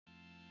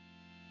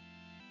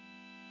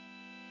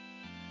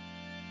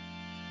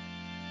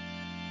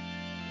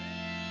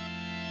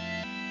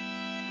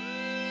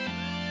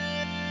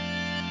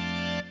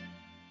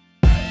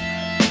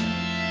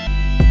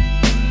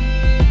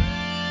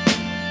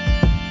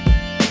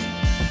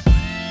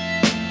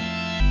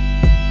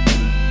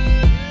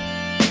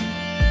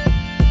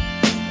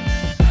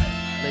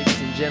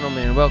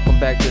welcome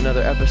back to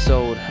another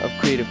episode of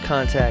Creative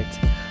Contact.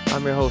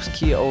 I'm your host,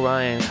 Kia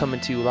Orion, coming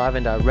to you live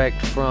and direct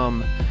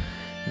from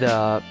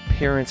the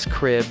parents'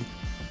 crib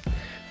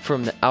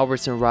from the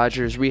Albertson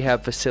Rogers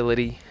Rehab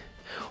Facility,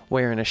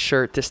 wearing a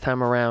shirt this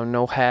time around,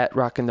 no hat,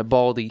 rocking the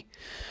baldy.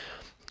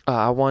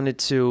 I wanted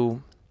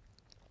to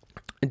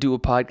do a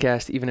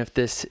podcast, even if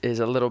this is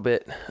a little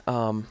bit,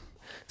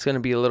 it's going to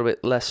be a little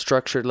bit less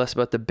structured, less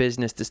about the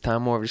business this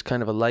time, more of just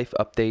kind of a life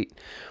update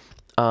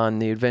on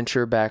the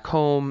adventure back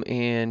home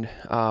and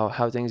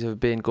how things have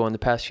been going the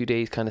past few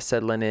days, kind of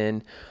settling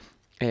in,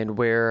 and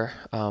where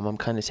I'm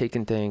kind of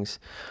taking things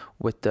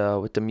with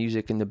the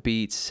music and the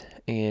beats,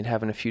 and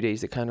having a few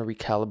days to kind of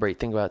recalibrate,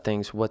 think about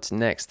things, what's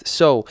next.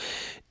 So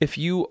if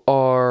you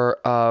are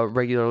a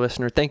regular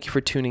listener, thank you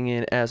for tuning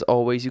in. As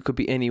always, you could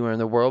be anywhere in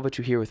the world, but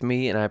you're here with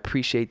me, and I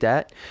appreciate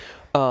that.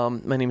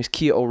 My name is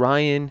Kia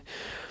Orion.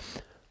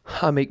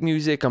 I make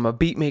music. I'm a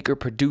beat maker,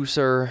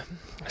 producer,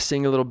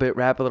 sing a little bit,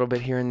 rap a little bit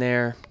here and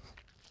there,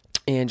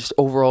 and just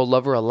overall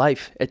lover of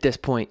life at this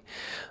point.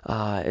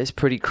 It's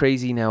pretty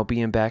crazy now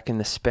being back in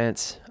the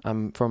Spence.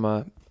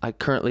 I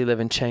currently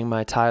live in Chiang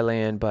Mai,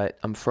 Thailand, but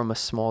I'm from a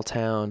small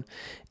town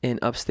in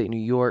upstate New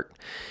York,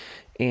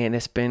 and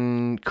it's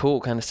been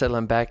cool kind of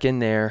settling back in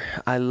there.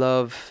 I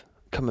love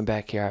coming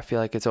back here. I feel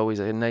like it's always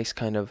a nice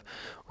kind of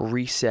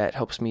reset,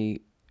 helps me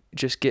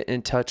just get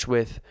in touch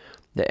with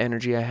the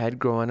energy I had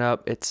growing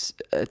up. It's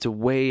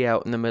way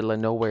out in the middle of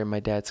nowhere.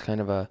 My dad's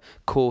kind of a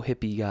cool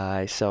hippie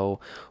guy, so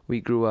we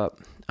grew up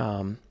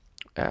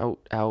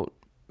out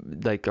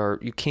like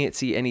you can't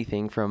see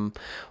anything from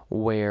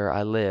where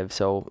I live.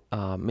 So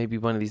maybe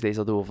one of these days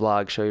I'll do a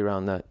vlog, show you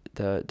around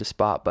the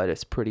spot, but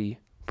it's pretty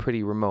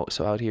remote.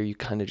 So out here you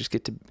kind of just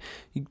get to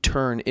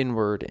turn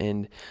inward,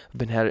 and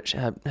I've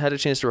had a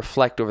chance to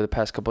reflect over the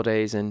past couple of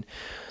days, and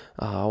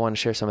I want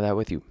to share some of that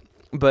with you.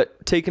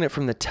 But taking it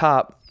from the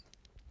top,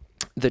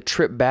 the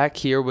trip back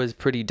here was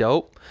pretty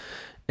dope.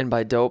 And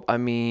by dope, I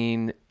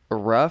mean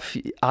rough.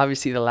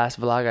 Obviously, the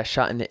last vlog I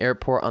shot in the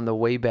airport on the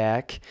way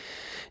back.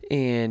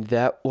 And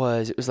it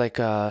was like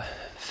a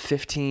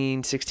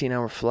 15,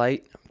 16-hour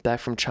flight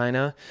back from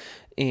China.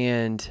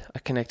 And I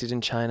connected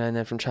in China, and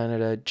then from China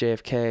to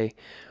JFK.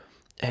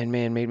 And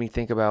man, made me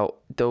think about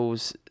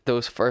those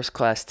first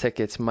class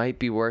tickets might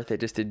be worth it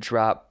just to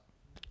drop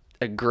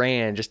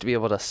 $1,000 just to be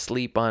able to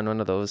sleep on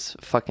one of those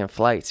fucking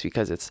flights,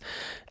 because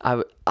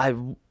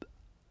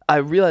I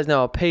realize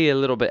now I'll pay a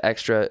little bit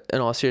extra,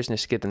 in all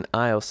seriousness, to get an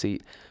aisle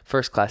seat.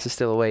 First class is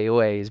still a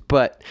ways,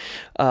 but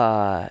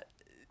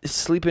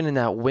sleeping in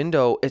that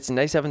window, it's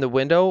nice having the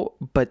window,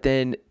 but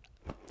then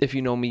if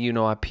you know me, you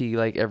know I pee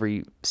like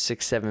every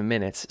 6-7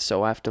 minutes.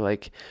 So after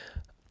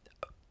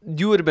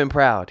you would have been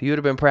proud. You would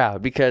have been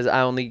proud because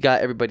I only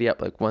got everybody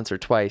up like once or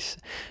twice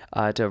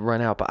to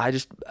run out. But I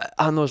just,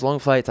 on those long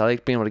flights, I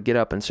like being able to get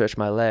up and stretch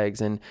my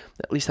legs. And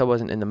at least I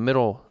wasn't in the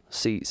middle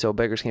seat, so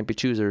beggars can't be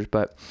choosers.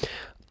 But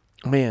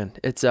man,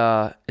 it's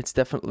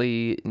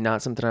definitely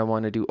not something I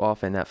want to do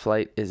often. That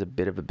flight is a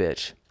bit of a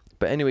bitch.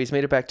 But anyways,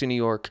 made it back to New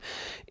York.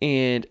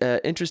 And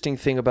interesting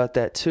thing about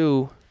that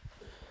too,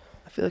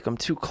 I feel like I'm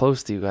too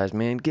close to you guys,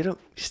 man. Get up,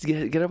 just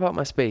get up out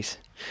my space.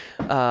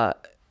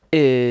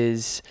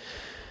 Is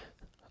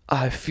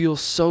I feel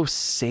so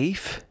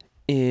safe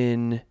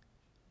in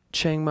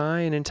Chiang Mai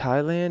and in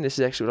Thailand. This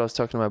is actually what I was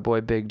talking to my boy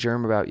Big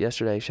Germ about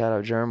yesterday. Shout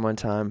out Germ one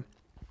time.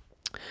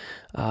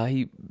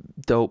 He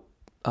dope.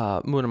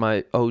 One of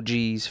my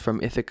OGs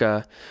from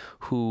Ithaca,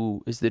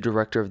 who is the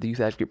director of the Youth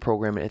Advocate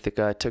Program in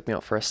Ithaca, took me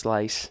out for a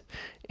slice,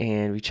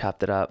 and we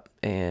chopped it up.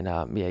 And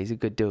yeah, he's a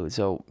good dude.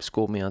 So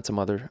schooled me on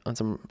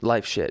some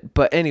life shit.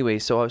 But anyway,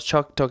 so I was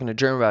talking to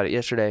Germ about it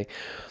yesterday,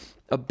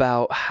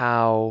 about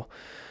how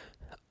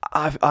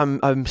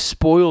I'm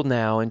spoiled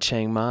now in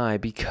Chiang Mai,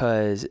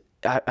 because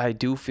I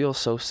do feel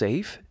so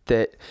safe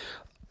that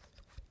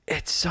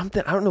it's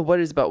something, I don't know what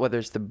it is about, whether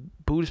it's the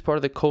Buddhist part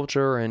of the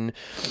culture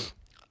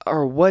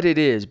or what it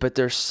is, but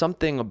there's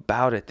something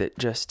about it that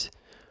just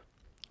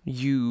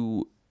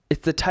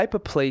it's the type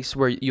of place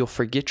where you'll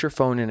forget your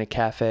phone in a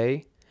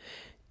cafe,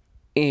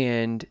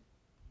 and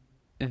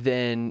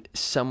then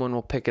someone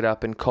will pick it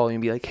up and call you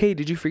and be like, hey,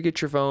 did you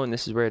forget your phone?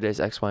 This is where it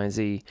is, X, Y, and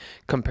Z,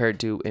 compared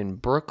to in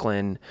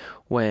Brooklyn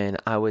when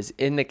I was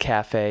in the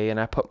cafe and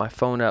I put my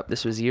phone up,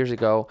 this was years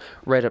ago,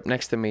 right up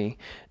next to me,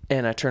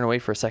 and I turn away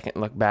for a second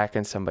and look back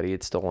and somebody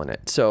had stolen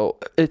it. So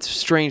it's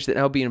strange that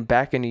now being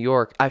back in New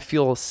York, I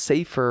feel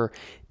safer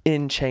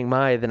in Chiang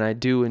Mai than I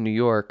do in New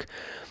York.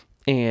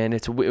 And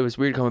it was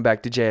weird coming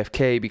back to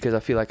JFK, because I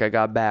feel like I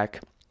got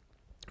back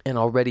and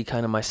already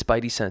kind of my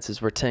spidey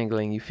senses were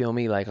tingling. You feel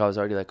me? Like I was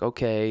already like,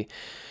 okay,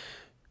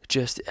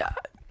 just,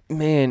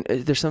 man,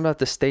 there's something about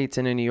the States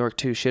and in New York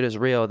too. Shit is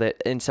real.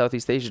 That in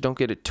Southeast Asia, don't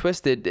get it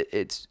twisted.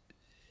 It's,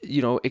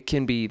 it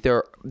can be,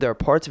 there are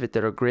parts of it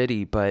that are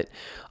gritty, but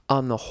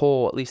on the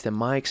whole, at least in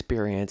my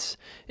experience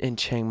in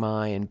Chiang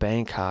Mai and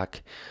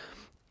Bangkok,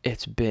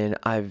 it's been,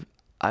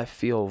 I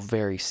feel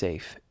very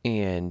safe.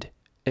 And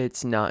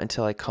it's not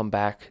until I come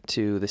back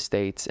to the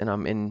States and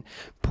I'm in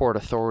Port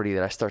Authority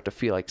that I start to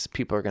feel like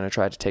people are going to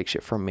try to take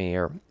shit from me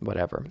or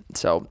whatever.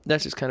 So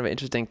that's just kind of an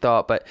interesting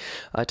thought. But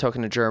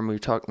talking to Jeremy, we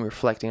were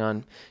reflecting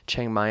on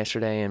Chiang Mai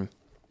yesterday, and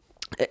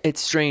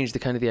it's strange,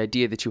 the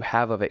idea that you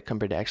have of it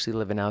compared to actually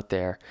living out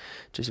there.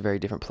 Just a very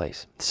different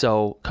place.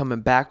 So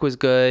coming back was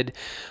good.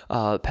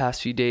 The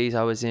past few days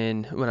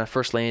when I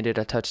first landed,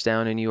 I touched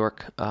down in New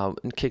York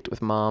and kicked it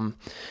with Mom.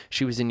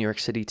 She was in New York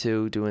City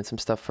too, doing some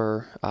stuff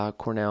for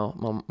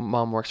Cornell.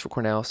 Mom works for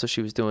Cornell, so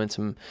she was doing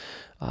some,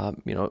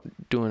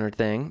 doing her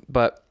thing.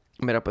 But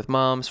met up with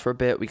Mom's for a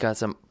bit. We got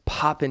some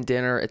poppin'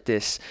 dinner at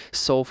this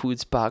soul food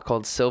spot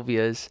called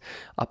Sylvia's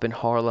up in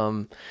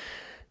Harlem.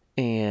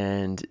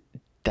 And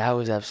that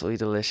was absolutely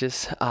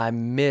delicious. I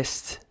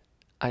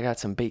got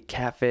some baked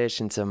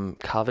catfish and some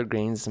collard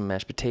greens, some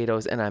mashed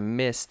potatoes, and I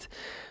missed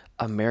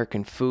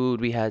American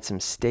food. We had some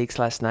steaks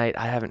last night.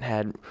 I haven't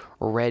had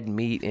red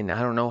meat in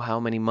I don't know how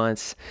many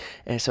months.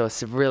 And so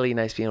it's really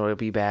nice being able to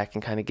be back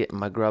and kind of getting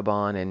my grub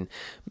on and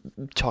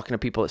talking to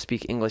people that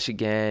speak English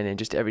again and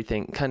just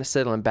everything, kind of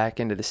settling back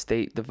into the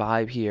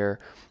vibe here.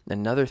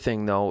 Another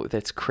thing, though,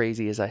 that's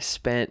crazy is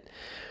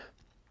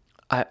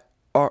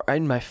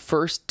in my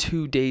first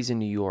 2 days in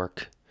New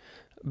York,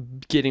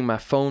 getting my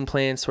phone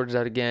plan sorted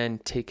out again,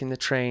 taking the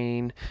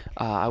train.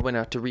 I went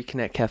out to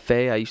Reconnect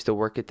Cafe. I used to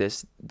work at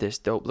this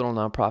dope little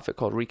nonprofit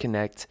called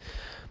Reconnect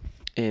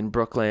in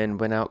Brooklyn.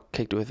 Went out,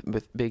 kicked it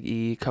with Big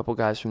E, a couple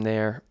guys from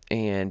there.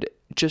 And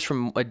just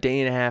from a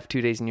day and a half,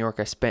 2 days in New York,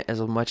 I spent as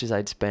much as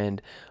I'd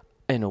spend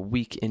in a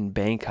week in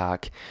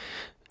Bangkok.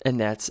 And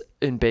that's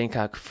in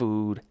Bangkok: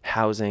 food,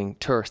 housing,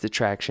 tourist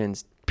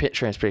attractions,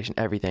 transportation,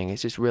 everything. It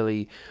just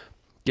really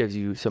gives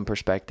you some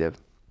perspective.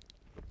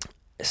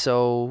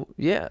 So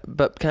yeah,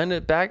 but kind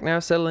of back now,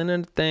 settling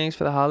into things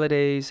for the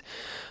holidays.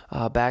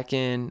 Back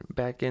in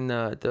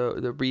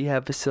the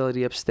rehab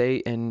facility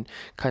upstate, and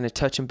kind of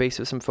touching base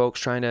with some folks,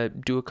 trying to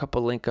do a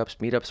couple link ups,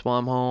 meetups while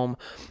I'm home,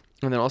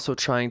 and then also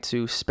trying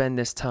to spend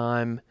this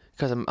time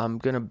because I'm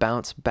gonna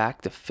bounce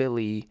back to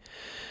Philly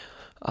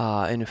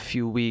in a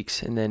few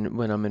weeks, and then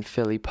when I'm in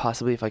Philly,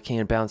 possibly if I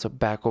can bounce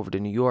back over to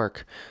New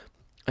York,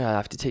 I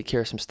have to take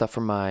care of some stuff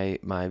for my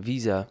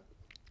visa.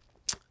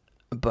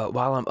 But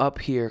while I'm up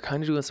here,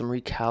 kind of doing some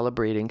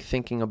recalibrating,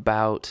 thinking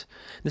about,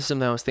 this is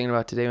something I was thinking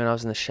about today when I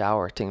was in the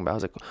shower, I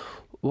was like,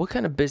 what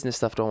kind of business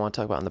stuff do I want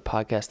to talk about on the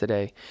podcast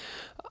today?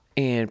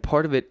 And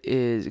part of it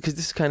is, because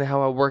this is kind of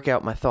how I work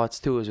out my thoughts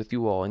too, is with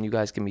you all, and you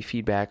guys give me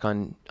feedback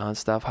on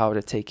stuff, how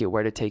to take it,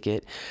 where to take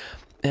it.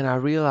 And I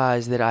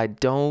realized that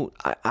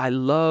I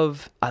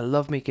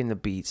love making the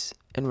beats.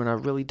 And when I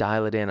really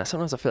dial it in,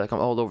 sometimes I feel like I'm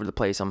all over the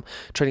place. I'm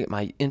trying to get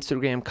my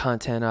Instagram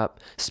content up.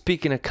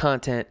 Speaking of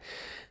content,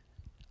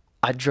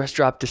 I just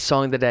dropped a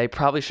song today.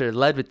 Probably should have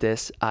led with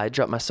this. I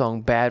dropped my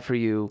song Bad For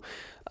You.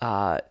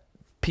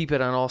 Peep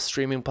it on all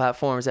streaming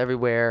platforms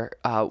everywhere.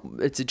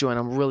 It's a joint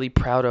I'm really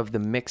proud of the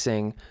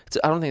mixing.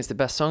 I don't think it's the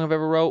best song I've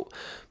ever wrote.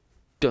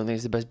 Don't think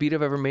it's the best beat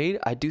I've ever made.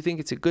 I do think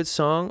it's a good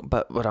song,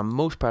 but what I'm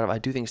most proud of, I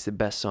do think it's the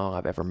best song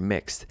I've ever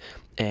mixed.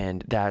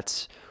 And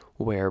that's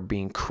where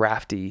being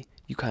crafty,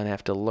 you kind of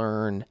have to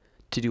learn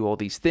to do all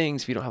these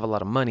things if you don't have a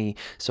lot of money.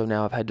 So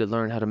now I've had to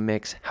learn how to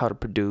mix, how to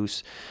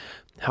produce,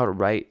 how to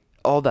write,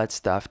 all that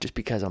stuff, just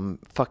because I'm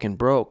fucking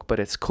broke. But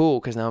it's cool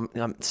because now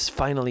I'm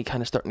finally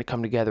kind of starting to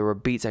come together where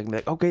beats I can be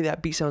like, okay,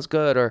 that beat sounds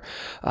good. Or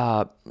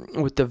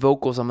with the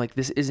vocals, I'm like,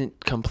 this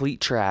isn't complete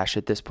trash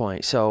at this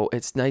point. So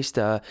it's nice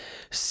to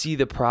see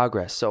the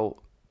progress.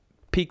 So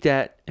peek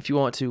that if you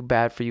want to.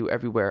 Bad For You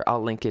everywhere.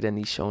 I'll link it in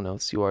these show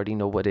notes. You already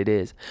know what it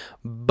is.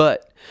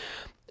 But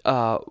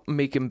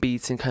making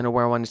beats and kind of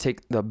where I want to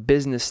take the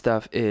business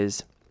stuff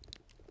is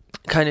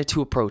kind of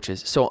two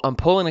approaches. So I'm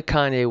pulling a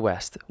Kanye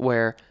West,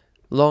 where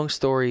long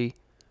story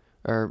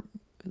or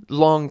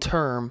long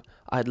term,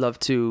 I'd love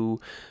to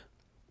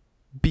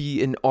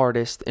be an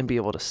artist and be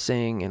able to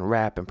sing and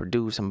rap and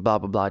produce and blah,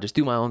 blah, blah. Just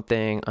do my own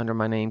thing under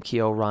my name,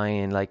 Kia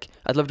Orion. Like,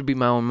 I'd love to be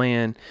my own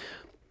man.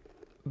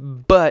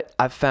 But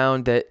I've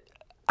found that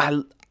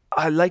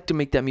I like to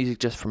make that music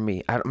just for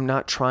me. I'm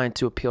not trying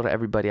to appeal to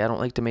everybody. I don't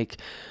like to make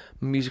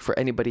music for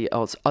anybody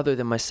else other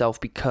than myself,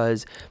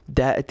 because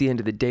that at the end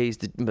of the day is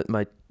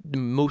my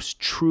most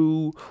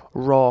true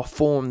raw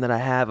form that I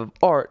have of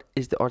art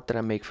is the art that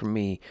I make for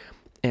me.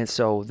 And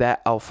so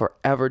that I'll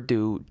forever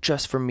do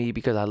just for me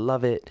because I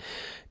love it.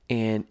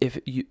 And if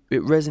it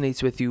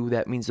resonates with you,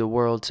 that means the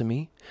world to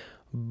me.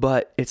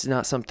 But it's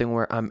not something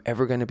where I'm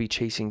ever going to be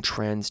chasing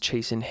trends,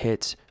 chasing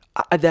hits.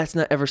 That's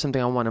not ever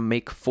something I want to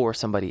make for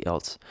somebody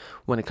else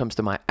when it comes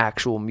to my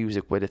actual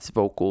music, whether it's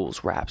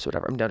vocals, raps,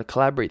 whatever. I'm down to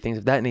collaborate, things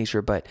of that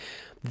nature, but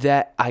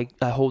that I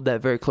hold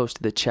that very close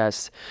to the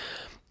chest.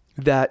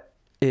 That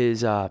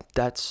is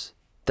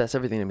that's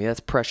everything to me. That's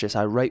precious.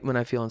 I write when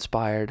I feel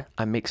inspired.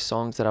 I make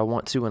songs that I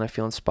want to when I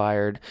feel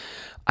inspired.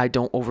 I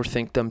don't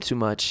overthink them too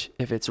much.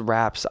 If it's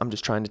raps, I'm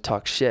just trying to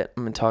talk shit.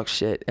 I'm gonna talk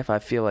shit. If I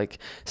feel like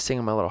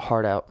singing my little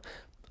heart out,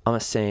 I'm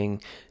gonna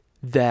sing.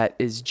 That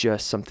is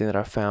just something that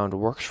I found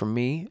works for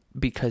me,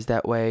 because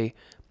that way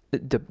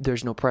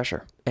there's no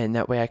pressure. and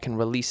that way I can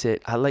release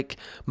it. I like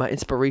my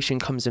inspiration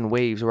comes in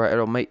waves where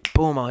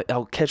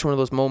I'll catch one of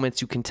those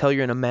moments. You can tell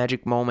you're in a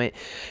magic moment,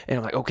 and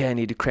I'm like, okay, I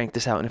need to crank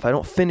this out. And if I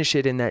don't finish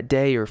it in that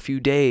day or a few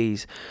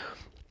days,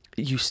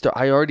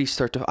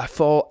 I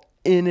fall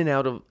in and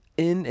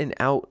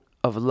out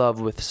of love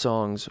with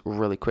songs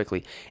really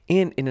quickly,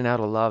 and in and out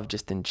of love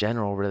just in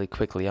general really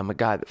quickly. I'm a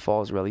guy that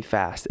falls really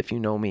fast, if you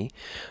know me,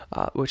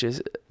 which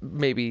is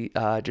maybe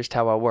just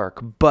how I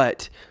work.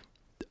 But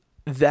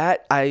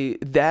that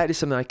is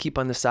something I keep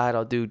on the side.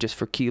 I'll do just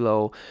for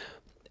Kilo,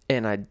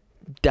 and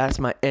that's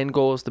my end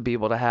goal, is to be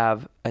able to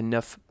have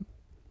enough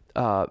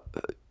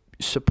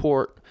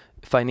support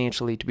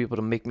financially to be able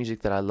to make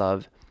music that I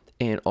love,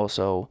 and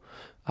also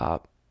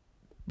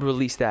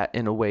release that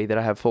in a way that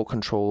I have full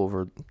control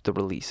over the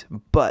release.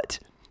 But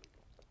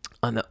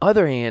on the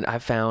other hand, I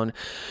found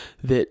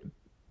that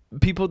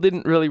people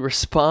didn't really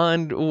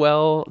respond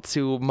well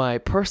to my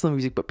personal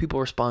music, but people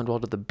respond well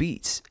to the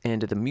beats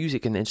and to the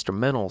music and the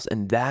instrumentals.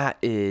 And that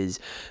is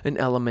an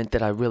element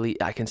that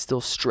I can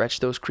still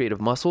stretch those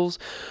creative muscles.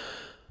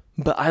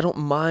 But I don't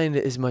mind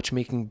as much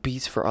making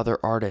beats for other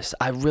artists.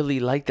 I really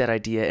like that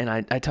idea. And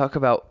I talk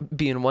about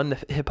being the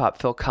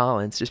hip-hop Phil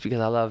Collins, just because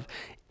I love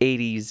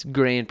 80s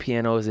grand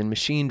pianos and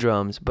machine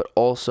drums, but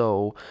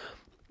also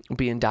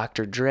being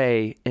Dr.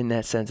 Dre in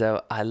that sense.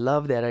 I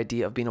love that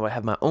idea of being able to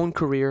have my own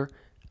career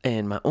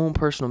and my own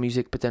personal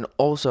music, but then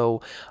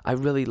also I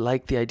really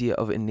like the idea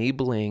of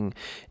enabling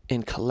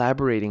and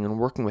collaborating and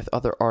working with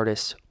other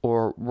artists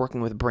or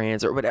working with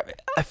brands or whatever.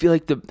 I feel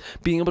like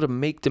being able to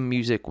make the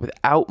music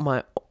without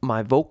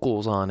my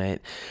vocals on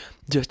it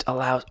just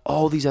allows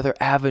all these other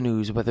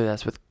avenues, whether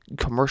that's with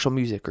commercial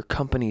music or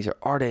companies or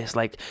artists,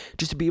 like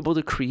just to be able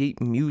to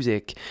create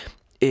music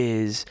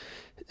is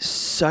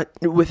such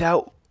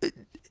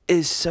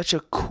a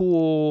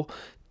cool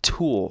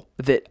tool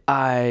that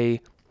I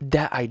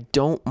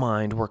don't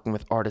mind working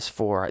with artists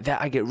for, that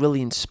I get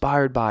really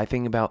inspired by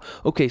thinking about,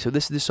 okay, so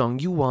this is the song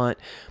you want,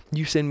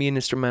 you send me an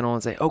instrumental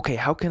and say, okay,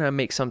 how can I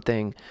make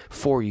something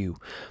for you?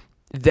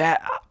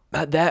 That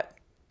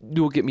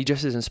will get me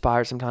just as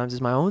inspired sometimes as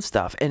my own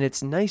stuff. And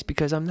it's nice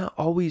because I'm not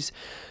always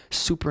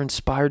super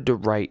inspired to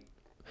write,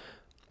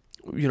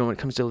 when it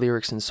comes to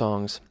lyrics and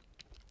songs.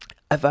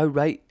 If I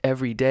write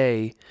every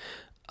day,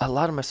 a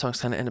lot of my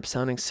songs kind of end up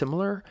sounding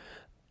similar.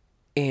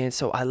 And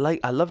so I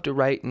love to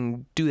write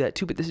and do that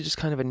too, but this is just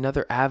kind of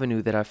another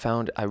avenue that I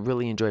found I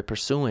really enjoy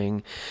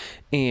pursuing.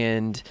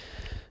 And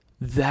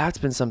that's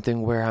been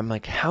something where I'm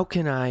like, how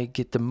can I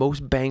get the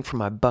most bang for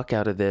my buck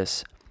out of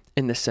this,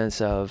 in the sense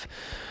of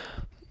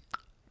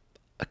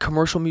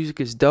commercial music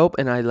is dope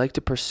and I like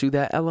to pursue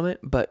that element,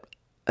 but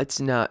it's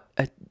not,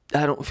 I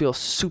don't feel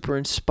super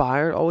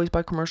inspired always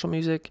by commercial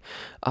music.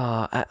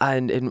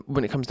 And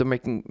when it comes to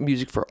making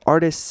music for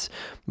artists,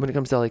 when it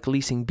comes to like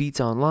leasing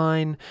beats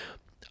online,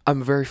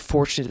 I'm very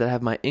fortunate that I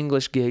have my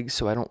English gigs,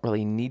 so I don't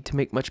really need to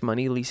make much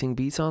money leasing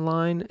beats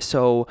online.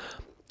 So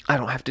I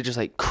don't have to just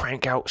like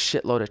crank out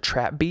shitload of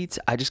trap beats.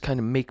 I just kind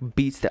of make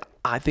beats that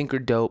I think are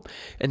dope,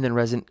 and then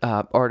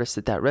artists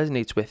that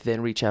resonates with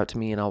then reach out to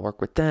me and I'll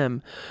work with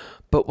them.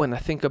 But when I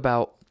think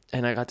about,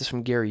 and I got this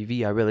from Gary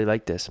Vee, I really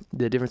like this,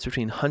 the difference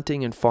between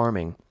hunting and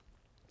farming,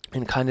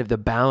 and kind of the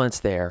balance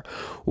there,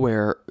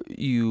 where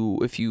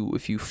if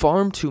you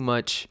farm too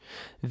much,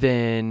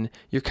 then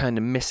you're kind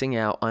of missing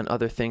out on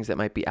other things that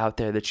might be out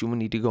there that you will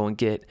need to go and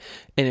get.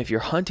 And if you're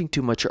hunting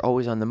too much, you're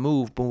always on the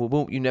move, boom, boom,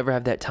 boom. You never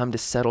have that time to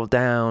settle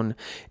down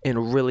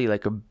and really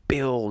like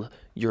build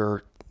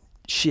your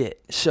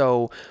shit.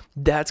 So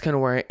that's kind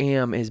of where I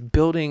am, is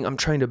building. I'm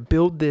trying to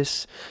build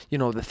this, the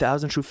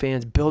 1,000 True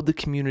Fans, build the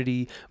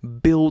community,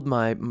 build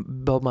my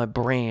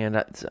brand.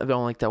 I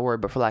don't like that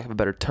word, but for lack of a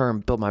better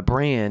term, build my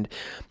brand.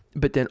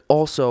 But then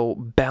also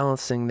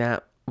balancing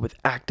that with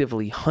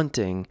actively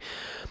hunting.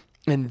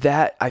 And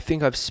that, I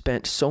think I've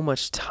spent so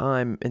much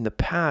time in the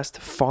past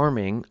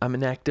farming. I'm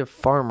an active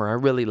farmer. I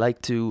really like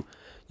to,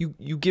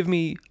 you give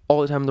me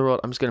all the time in the world,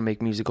 I'm just going to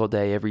make music all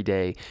day, every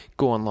day,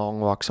 go on long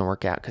walks and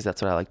work out, because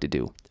that's what I like to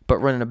do. But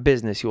running a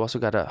business, you also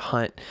got to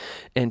hunt.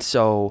 And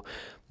so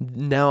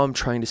now I'm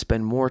trying to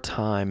spend more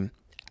time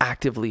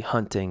actively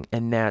hunting,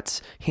 and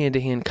that's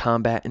hand-to-hand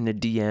combat in the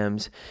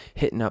DMs,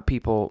 hitting up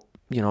people,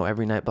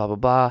 every night, blah, blah,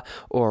 blah,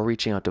 or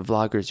reaching out to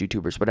vloggers,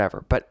 YouTubers,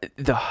 whatever. But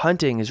the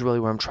hunting is really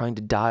where I'm trying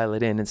to dial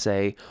it in and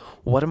say,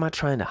 what am I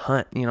trying to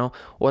hunt?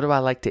 What do I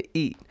like to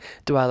eat?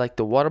 Do I like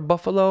the water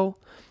buffalo?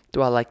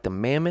 Do I like the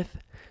mammoth?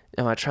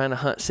 Am I trying to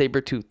hunt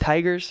saber-toothed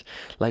tigers?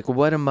 Like,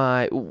 where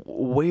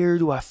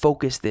do I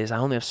focus this? I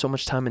only have so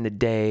much time in the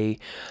day.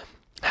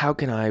 How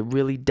can I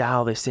really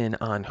dial this in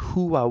on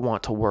who I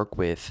want to work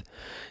with?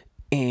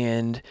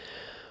 And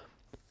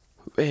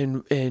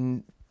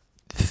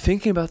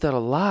thinking about that a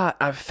lot,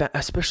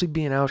 especially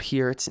being out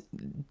here, it's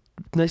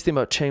nice thing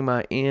about Chiang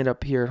Mai and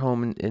up here at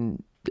home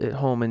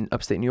in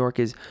upstate New York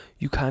is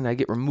I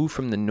get removed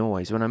from the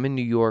noise. When I'm in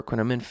New York, when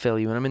I'm in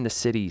Philly, when I'm in the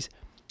cities,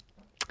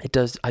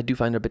 I do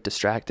find it a bit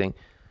distracting,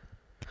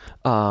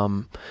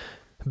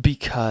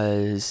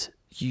 because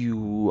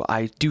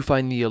I do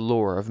find the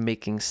allure of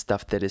making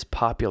stuff that is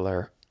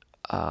popular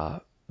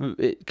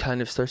it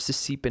kind of starts to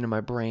seep into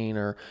my brain,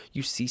 or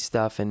you see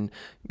stuff and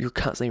you're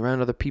constantly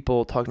around other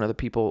people, talking to other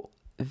people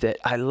that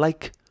I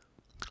like.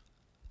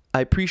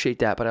 I appreciate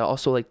that, but I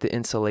also like the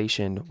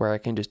insulation where I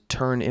can just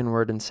turn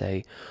inward and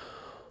say,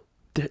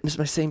 this is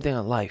my same thing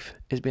on life,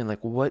 is being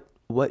like, what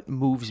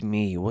moves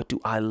me? What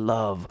do I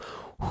love?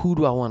 Who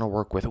do I want to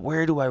work with?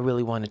 Where do I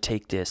really want to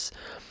take this?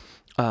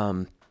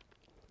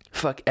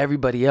 Fuck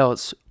everybody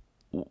else.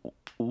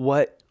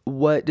 What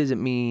does it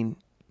mean?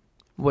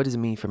 What does it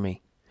mean for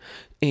me?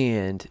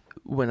 And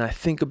when I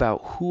think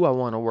about who I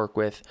want to work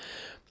with,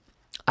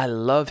 I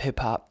love hip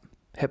hop,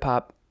 hip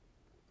hop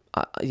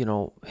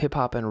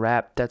and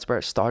rap. That's where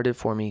it started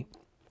for me.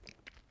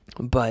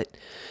 But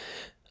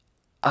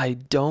I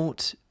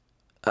don't,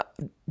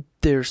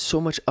 there's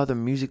so much other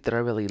music that I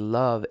really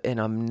love, and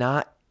I'm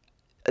not,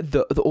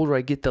 the older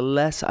I get, the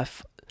less I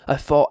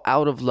fall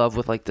out of love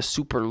with like the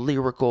super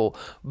lyrical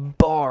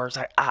bars,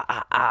 like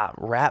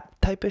rap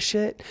type of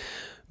shit,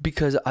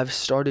 because I've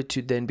started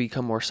to then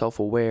become more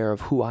self-aware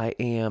of who I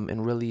am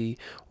and really,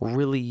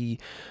 really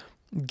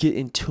get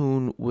in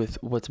tune with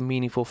what's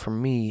meaningful for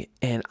me.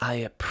 And I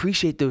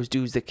appreciate those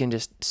dudes that can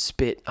just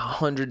spit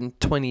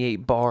 128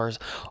 bars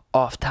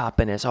off top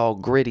and it's all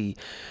gritty.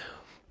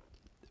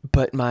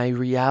 But my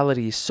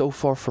reality is so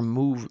far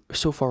removed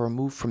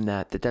from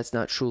that that's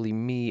not truly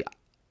me.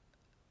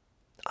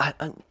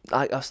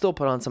 I'll still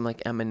put on some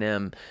like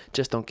Eminem,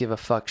 just don't give a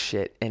fuck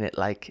shit, and it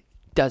like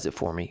does it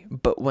for me.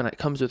 But when it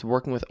comes with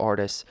working with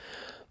artists,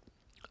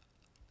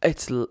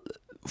 it's,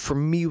 for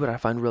me, what I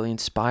find really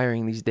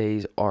inspiring these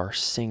days are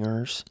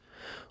singers,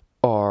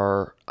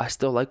 or I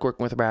still like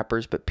working with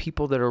rappers, but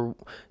people that are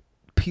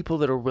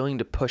willing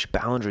to push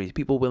boundaries,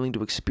 people willing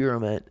to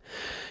experiment.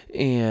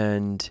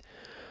 And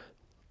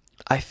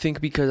I think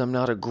because I'm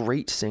not a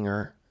great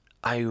singer,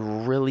 I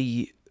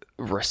really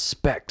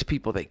respect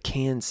people that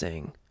can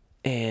sing.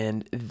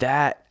 And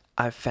that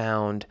I've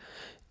found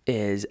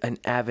is an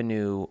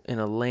avenue in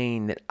a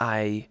lane that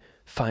I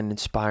find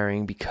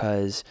inspiring,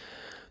 because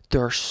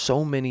there are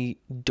so many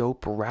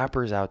dope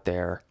rappers out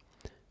there,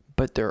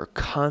 but they're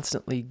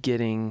constantly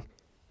getting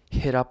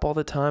hit up all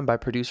the time by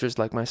producers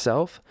like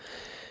myself,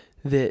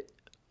 that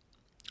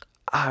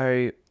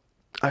I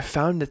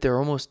found that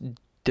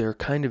they're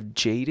kind of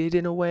jaded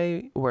in a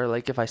way, where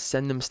like if I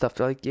send them stuff,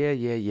 they're like, yeah,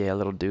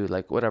 little dude,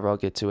 like whatever, I'll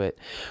get to it.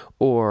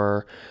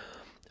 Or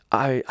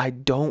I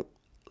don't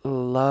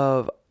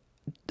love,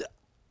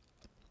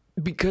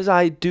 because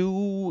I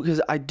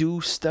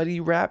do study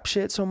rap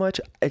shit so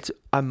much,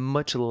 I'm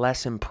much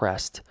less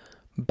impressed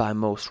by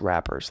most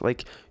rappers.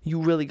 Like,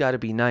 you really got to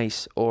be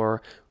nice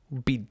or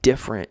be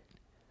different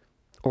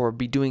or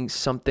be doing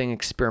something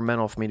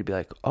experimental for me to be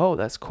like, oh,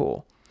 that's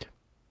cool.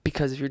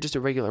 Because if you're just a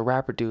regular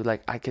rapper, dude,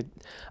 like I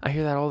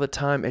hear that all the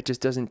time. It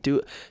just doesn't do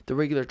it. The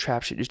regular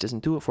trap shit just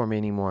doesn't do it for me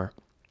anymore.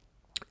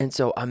 And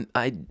so and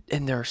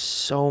there are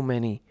so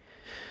many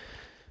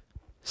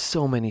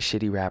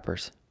shitty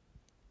rappers.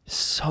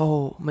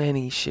 So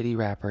many shitty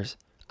rappers.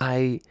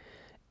 It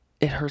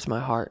hurts my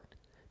heart.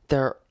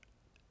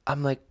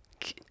 I'm like,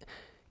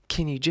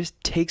 can you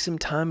just take some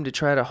time to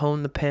try to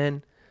hone the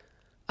pen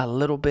a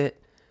little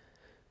bit?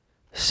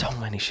 So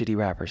many shitty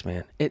rappers,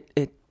 man.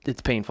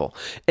 It's painful.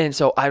 And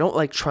so I don't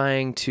like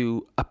trying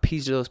to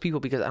appease those people,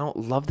 because I don't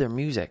love their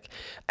music.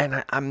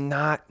 And I'm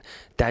not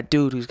that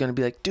dude who's going to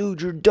be like,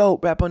 dude, you're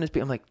dope, rap on this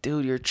beat. I'm like,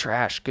 dude, you're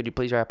trash. Could you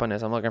please rap on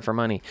this? I'm looking for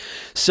money.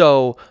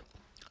 So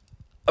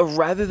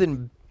rather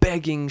than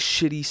begging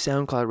shitty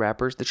SoundCloud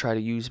rappers to try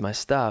to use my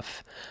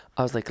stuff,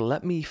 I was like,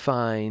 let me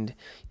find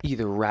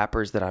either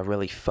rappers that I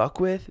really fuck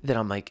with, that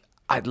I'm like,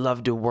 I'd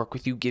love to work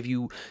with you, give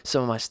you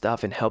some of my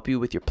stuff and help you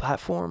with your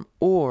platform,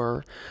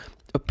 or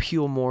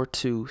appeal more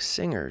to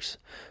singers.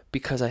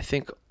 Because I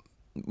think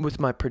with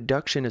my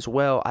production as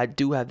well, I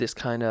do have this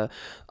kind of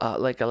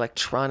like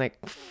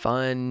electronic,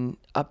 fun,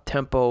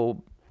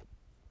 up-tempo,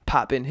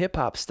 pop-in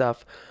hip-hop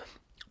stuff,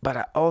 but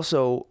I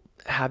also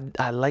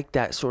I like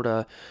that sort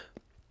of,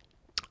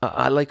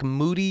 I like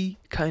moody,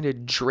 kind of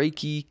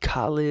Drakey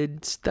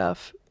Khalid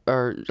stuff,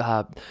 or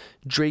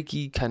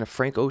Drakey kind of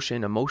Frank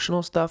Ocean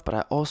emotional stuff, but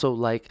I also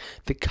like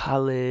the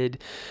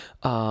Khalid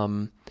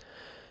and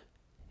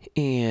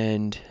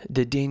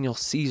the Daniel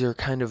Caesar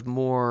kind of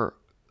more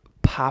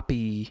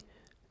poppy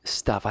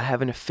stuff. I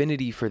have an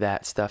affinity for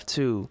that stuff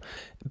too,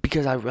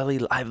 because I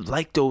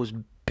like those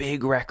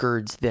big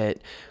records that,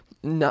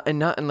 not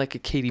in like a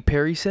Katy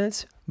Perry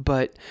sense,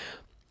 but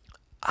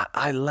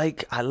I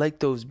like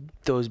those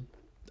those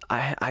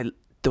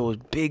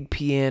big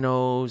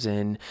pianos,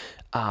 and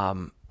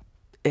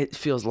it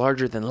feels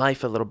larger than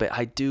life a little bit.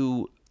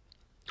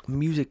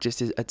 Music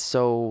just is, it's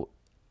so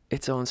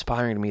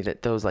inspiring to me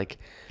that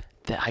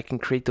I can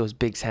create those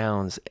big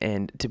sounds,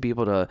 and to be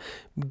able to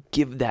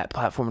give that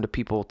platform to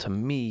people, to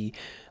me,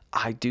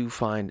 I do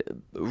find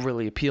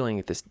really appealing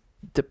at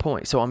the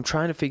point. So I'm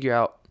trying to figure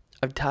out,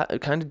 I've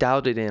kind of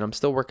dialed it in, I'm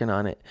still working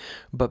on it,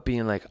 but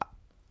being like,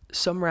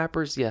 some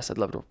rappers, yes, I'd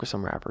love to work with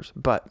some rappers,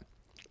 but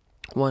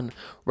One,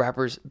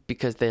 rappers,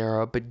 because there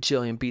are a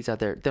bajillion beats out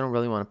there, they don't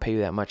really want to pay you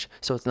that much,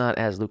 so it's not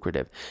as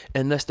lucrative.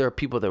 Unless there are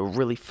people that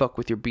really fuck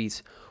with your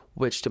beats,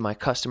 which to my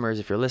customers,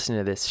 if you're listening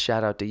to this,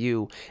 shout out to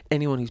you.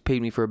 Anyone who's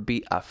paid me for a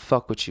beat, I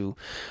fuck with you.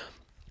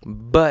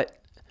 But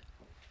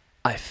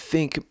I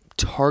think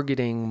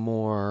targeting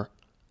more,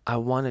 I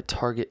want to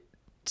target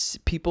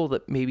people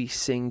that maybe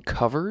sing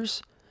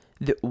covers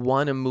that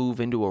want to move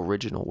into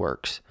original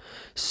works.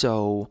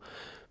 So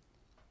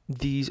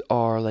these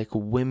are like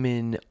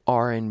women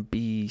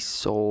R&B,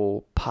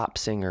 soul, pop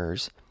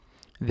singers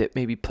that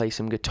maybe play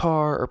some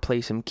guitar or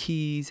play some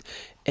keys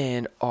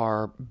and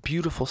are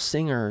beautiful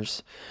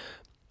singers,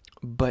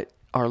 but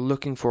are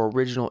looking for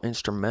original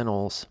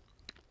instrumentals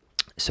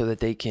so that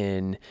they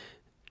can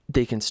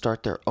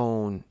start their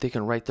own, they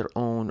can write their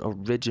own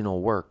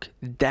original work.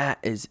 That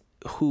is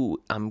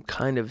who I'm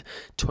kind of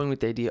toying with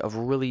the idea of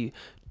really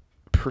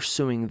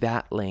pursuing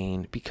that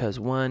lane, because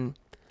one,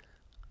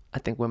 I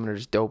think women are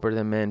just doper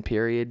than men,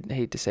 period. I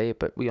hate to say it,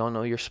 but we all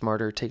know you're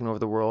smarter, taking over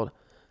the world.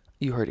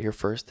 You heard it here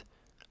first.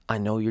 I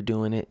know you're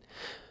doing it.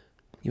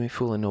 You ain't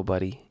fooling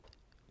nobody.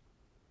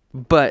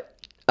 But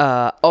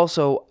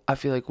also, I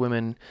feel like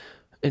women,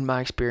 in my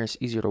experience,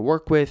 easier to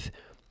work with.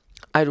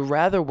 I'd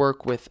rather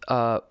work with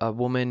a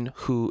woman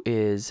who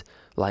is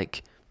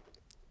like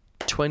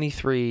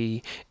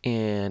 23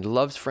 and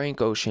loves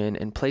Frank Ocean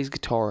and plays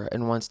guitar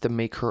and wants to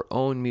make her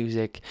own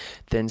music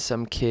than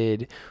some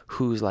kid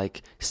who's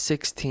like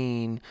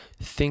 16,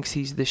 thinks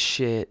he's the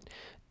shit,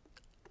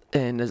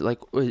 and is like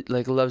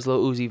loves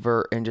Lil Uzi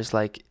Vert and just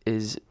like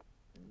is,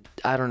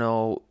 I don't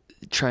know,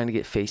 trying to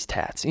get face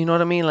tats. You know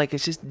what I mean? Like,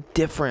 it's just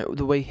different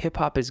the way hip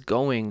hop is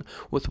going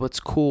with what's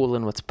cool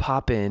and what's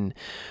poppin'.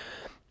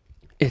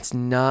 It's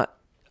not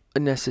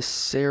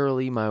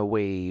necessarily my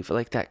wave.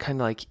 Like that kind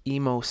of like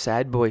emo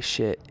sad boy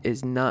shit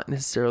is not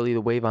necessarily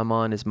the wave I'm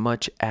on as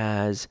much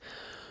as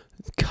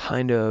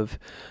kind of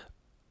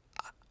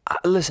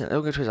listen, I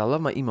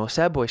love my emo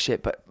sad boy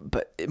shit, but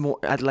more,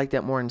 I'd like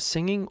that more in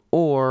singing,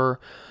 or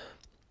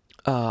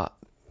I'm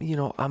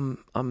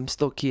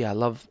still key. I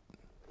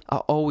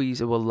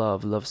always will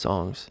love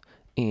songs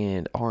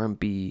and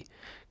R&B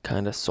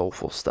kind of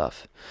soulful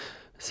stuff,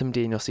 some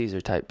Daniel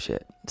Caesar type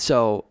shit.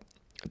 So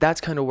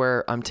that's kind of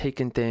where I'm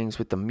taking things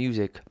with the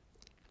music,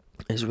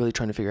 is really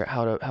trying to figure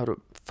out how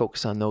to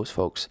focus on those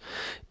folks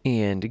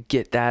and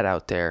get that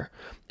out there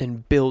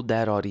and build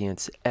that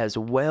audience as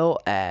well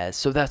as,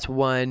 so that's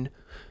one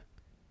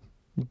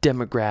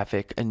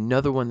demographic.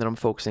 Another one that I'm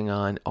focusing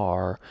on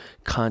are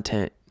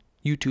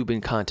YouTube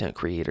and content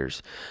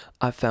creators.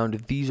 I've found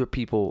these are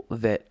people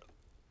that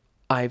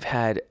I've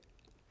had.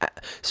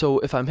 So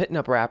if I'm hitting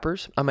up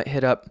rappers, I might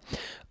hit up,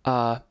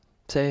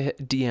 say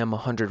DM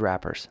 100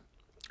 rappers.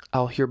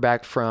 I'll hear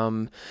back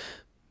from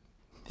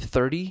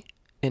 30,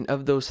 and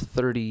of those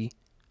 30,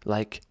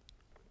 like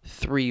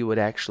 3 would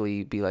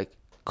actually be like,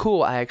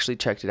 cool, I actually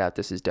checked it out,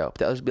 this is dope.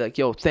 The others would be like,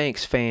 yo,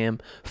 thanks fam,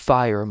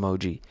 fire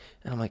emoji.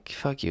 And I'm like,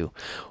 fuck you.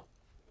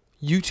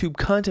 YouTube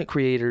content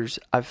creators,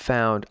 I've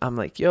found, I'm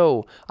like,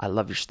 yo, I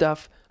love your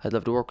stuff, I'd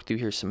love to work with you,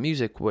 here's some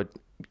music,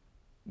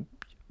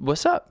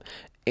 what's up?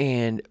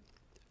 And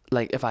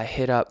like if I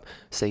hit up,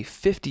 say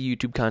 50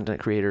 YouTube content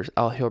creators,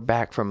 I'll hear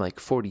back from like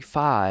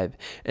 45,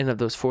 and of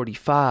those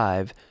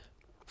 45,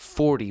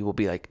 40 will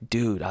be like,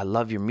 dude, I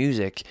love your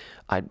music.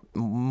 I'm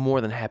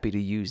more than happy to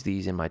use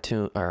these in my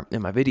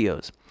in my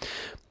videos.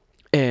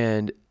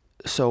 And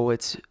so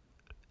it's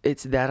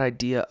that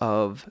idea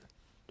of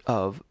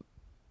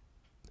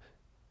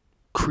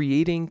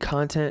creating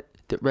content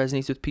that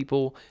resonates with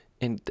people,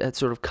 and that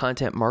sort of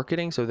content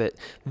marketing, so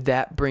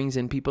that brings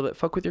in people that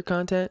fuck with your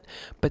content,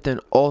 but then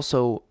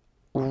also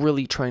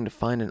really trying to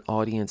find an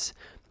audience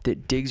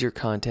that digs your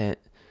content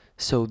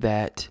or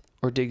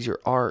digs your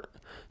art,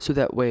 so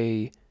that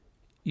way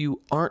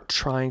you aren't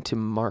trying to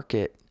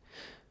market,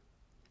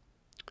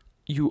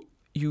 you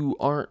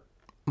aren't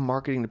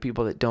marketing to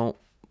people that don't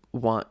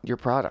want your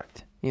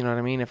product. You know what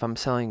I mean? If I'm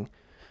selling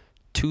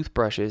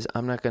toothbrushes,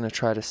 I'm not going to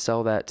try to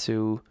sell that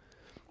to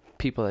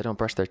people that don't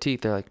brush their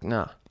teeth. They're like,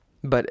 nah.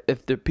 But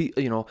if there's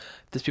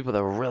people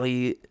that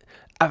really,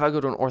 if I go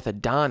to an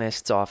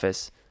orthodontist's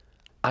office,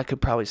 I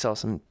could probably sell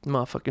some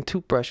motherfucking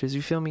toothbrushes,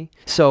 you feel me?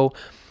 So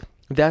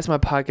that's my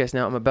podcast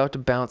now. I'm about to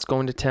bounce,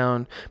 going to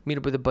town, meet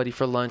up with a buddy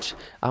for lunch.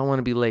 I don't want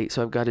to be late,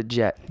 so I've got a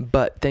jet.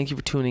 But thank you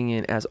for tuning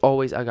in. As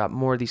always, I got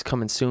more of these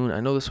coming soon. I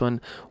know this one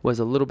was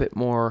a little bit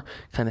more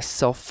kind of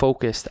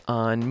self-focused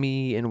on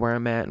me and where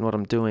I'm at and what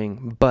I'm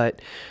doing,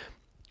 but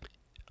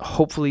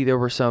hopefully there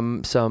were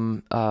some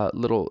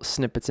little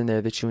snippets in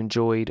there that you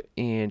enjoyed,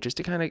 and just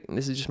to kind of,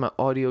 this is just my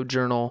audio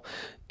journal,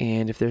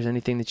 and if there's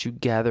anything that you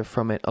gather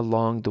from it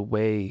along the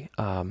way,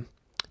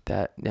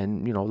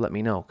 let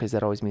me know, because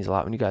that always means a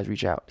lot when you guys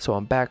reach out. So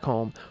I'm back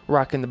home,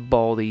 rocking the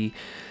baldy,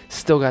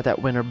 still got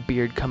that winter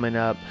beard coming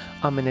up,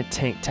 I'm in a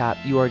tank top,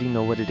 you already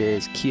know what it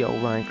is. Kia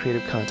Orion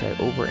Creative Contact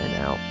over and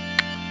out.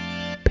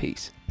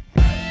 Peace.